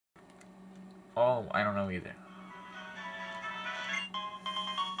Oh, I don't know either.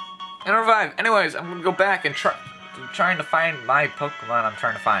 And revive. Anyways, I'm gonna go back and trying to find my Pokemon I'm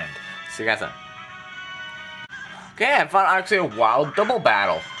trying to find. See you guys then. Okay, I found actually a wild double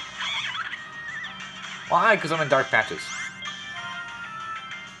battle. Why? Because I'm in dark patches.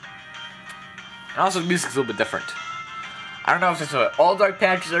 And also the music's a little bit different. I don't know if it's all dark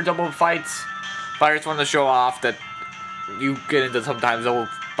patches are double fights, but I just wanted to show off that you get into sometimes double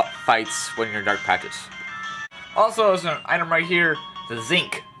fights when you're in dark patches. Also, there's an item right here, the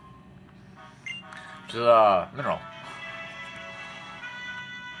zinc. Which is a mineral.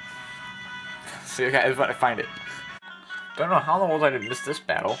 See you guys when I find it. Don't know how in the world I did miss this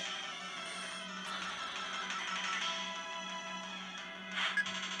battle.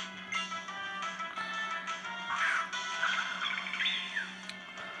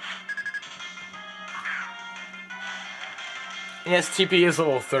 Yes, TP is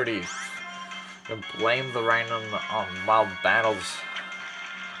level 30. You can blame the random wild battles.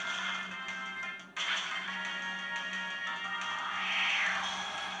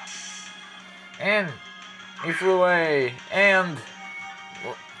 And he flew away. And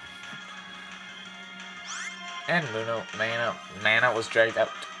Luno mana was dragged out.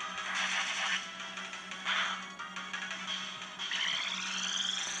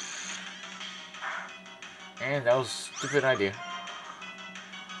 And that was a stupid idea.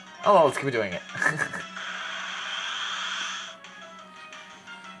 Oh well, let's keep doing it.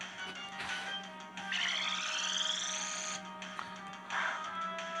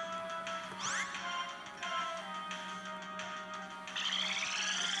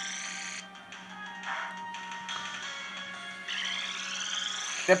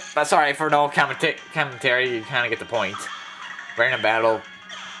 Yep, sorry for no commentary, you kind of get the point. Random battle.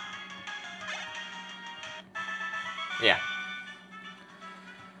 Yeah.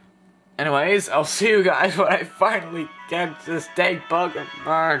 Anyways, I'll see you guys when I finally get this dang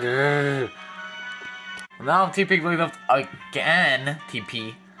Pokemon. Now I'm TP left again.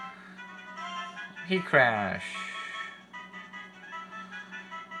 TP. He crashed.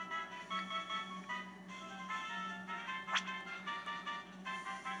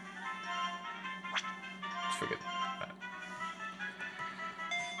 Just forget that.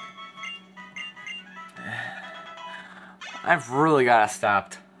 I've really gotta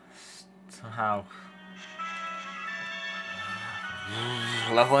stop. Somehow.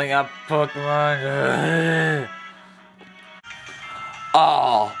 Leveling up Pokemon.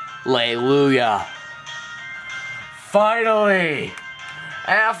 Hallelujah. Finally,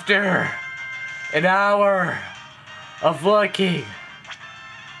 after an hour of looking,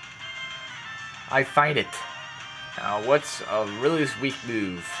 I find it. Now, what's a really weak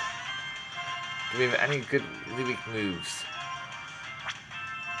move? Do we have any good really weak moves?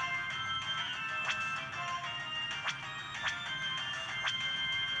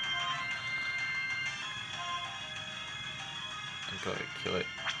 Kill it.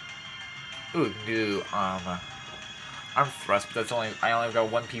 Ooh, do arm thrust, but that's I only got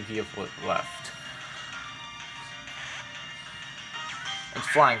 1 PP of left. It's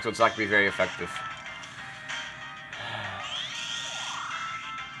flying, so it's not gonna be very effective.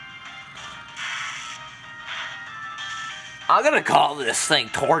 I'm gonna call this thing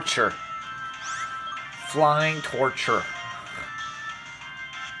torture. Flying torture.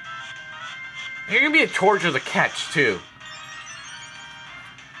 You're gonna be a torture to catch too.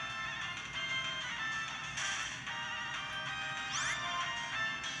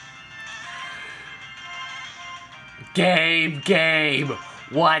 Game,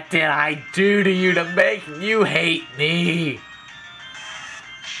 what did I do to you to make you hate me?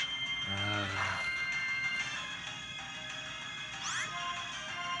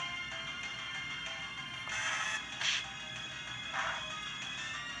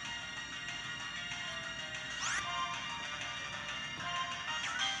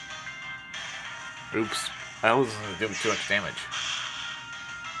 Oops, I wasn't doing too much damage.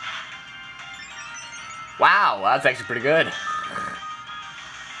 Wow, that's actually pretty good.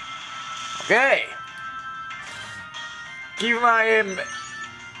 Okay. Keep my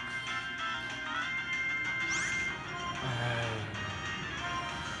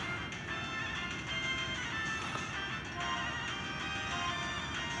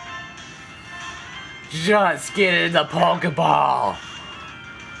Just get in the Pokeball.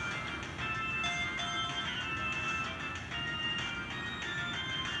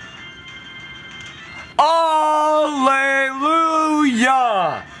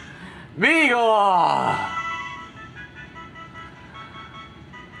 Hallelujah! Megalon!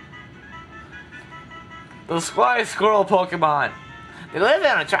 The Sky Squirrel Pokemon. They live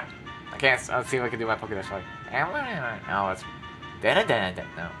on a can't. Let's see if I can do my Pokédex like. No, it's.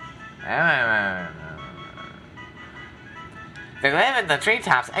 No. They live in the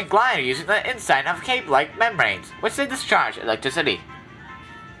treetops and glide using the inside of cape-like membranes, which they discharge electricity.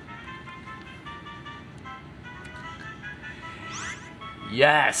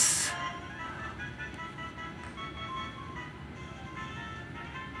 Yes!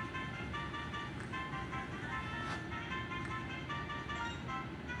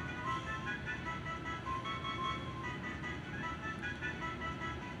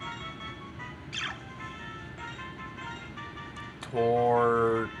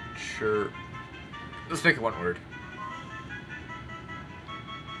 Torture. Let's make it one word.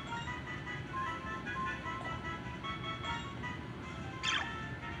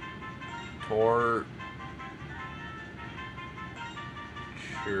 Torture.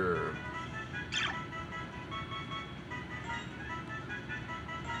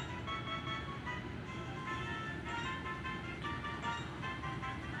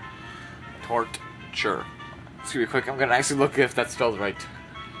 Torture. It's gonna be quick. I'm gonna actually look if that's spelled right.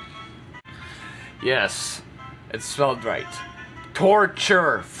 Yes, it's spelled right.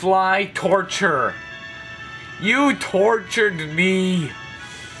 Torture. Fly torture. You tortured me.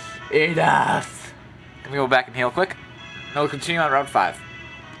 Enough. Let me go back and heal quick. No, continue on round 5.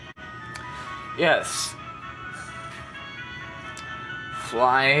 Yes.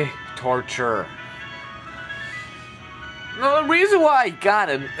 Fly torture. No, the reason why I got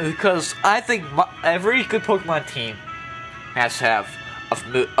him is because I think every good Pokemon team has to have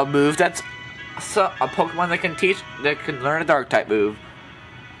a move that's a Pokemon that can learn a Dark type move,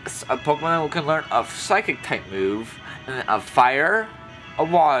 a Pokemon that can learn a Psychic type move, and then a Fire, a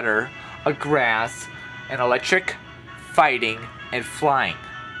Water, a Grass, an Electric, Fighting, and Flying.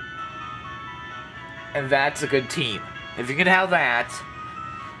 And that's a good team. If you can have that,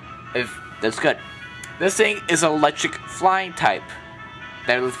 that's good. This thing is electric flying type.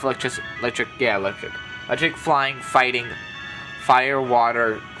 That is electric, flying, fighting, fire,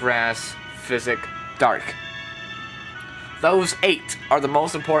 water, grass, physic, dark. Those 8 are the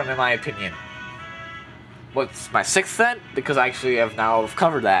most important in my opinion. What's my 6th then? Because I actually have now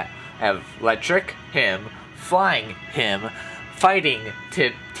covered that. I have electric, him, flying, him, fighting,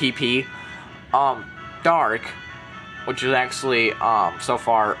 TP, dark, which is actually, so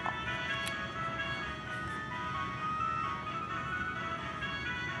far,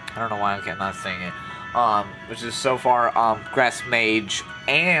 I don't know why I'm not saying it. Which is so far, Grass Mage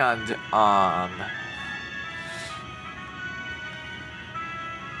and,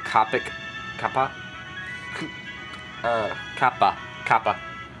 Kappa?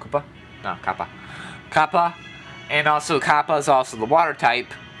 Kappa. And also, Kappa is also the water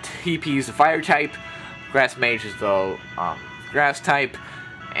type. TP is the fire type. Grass Mage is the, grass type.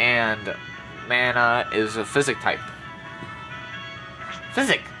 And Mana is a physic type.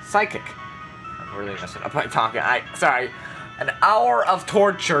 Psychic. I'm really messing up by talking. Sorry. An hour of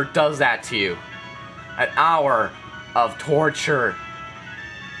torture does that to you. An hour of torture.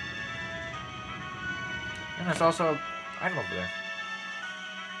 And there's also an item over there.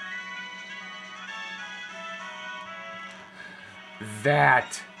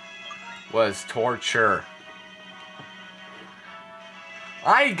 That was torture.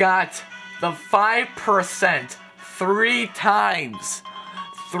 I got the 5% 3 times.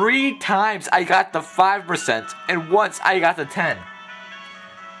 3 times I got the 5%, and once I got the 10.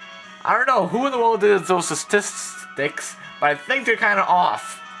 I don't know who in the world did those statistics, but I think they're kind of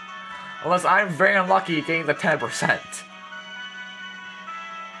off. Unless I'm very unlucky getting the 10%.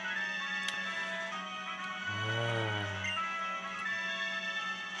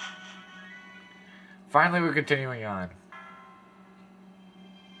 Finally, we're continuing on.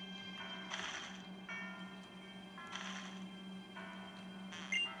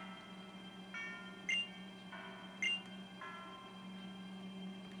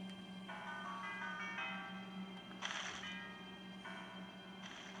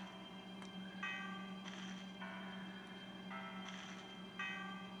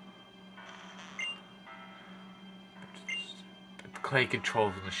 Clay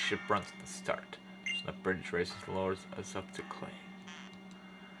controls when the ship runs at the start. So the bridge raises the lowers us up to Clay.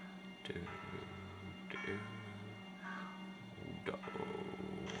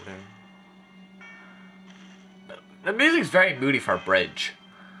 The music's very moody for a bridge.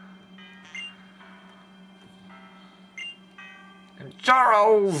 And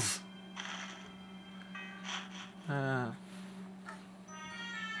Charles!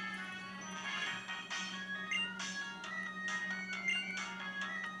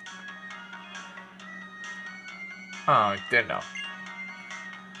 Oh, I didn't know.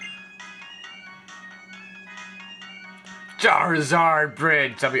 Charizard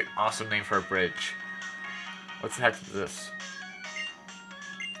Bridge. That'd be an awesome name for a bridge. What's the heck is this?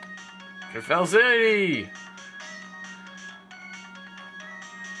 Trifel City!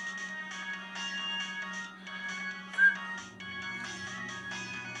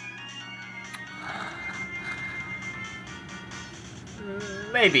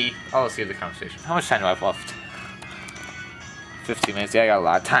 Maybe. I'll see the conversation. How much time do I have left? 15 minutes. Yeah, I got a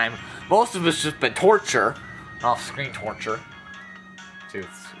lot of time. Most of it's just been torture. Off-screen torture.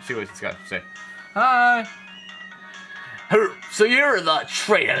 See what he's got to say. Hi. So you're the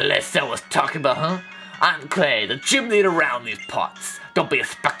traitor list I was talking about, huh? I'm Clay, the gym leader around these parts. Don't be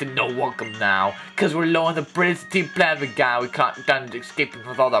expecting no welcome now, cause we're low on the British team plan the guy we caught done escaping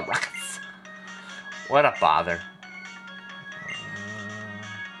with all the rockets. What a bother.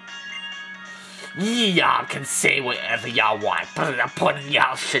 Y'all can say whatever y'all want, but the point of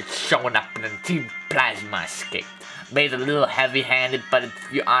y'all shit showing up in the Team Plasma escape. Made a little heavy-handed, but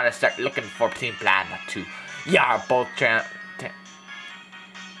you ought to start looking for Team Plasma too. Y'all both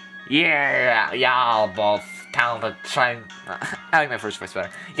y'all both talented train. I like my first voice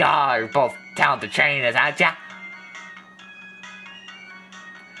better. Y'all are both talented trainers, aren't ya?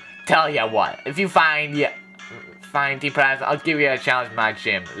 Tell ya what, if you find Team Plasma, I'll give you a challenge in my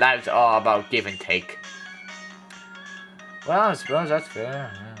gym. Life's all about give and take. Well, I suppose that's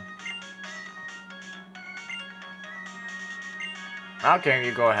fair. Yeah. Okay,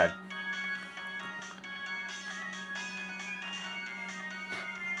 you go ahead.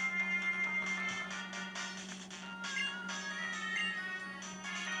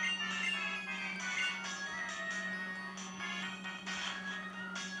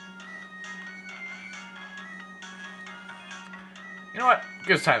 You know what?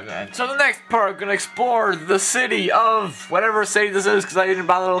 Good time to end. So the next part, we're gonna explore the city of whatever city this is, because I didn't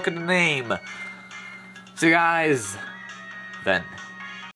bother looking at the name. See you guys then.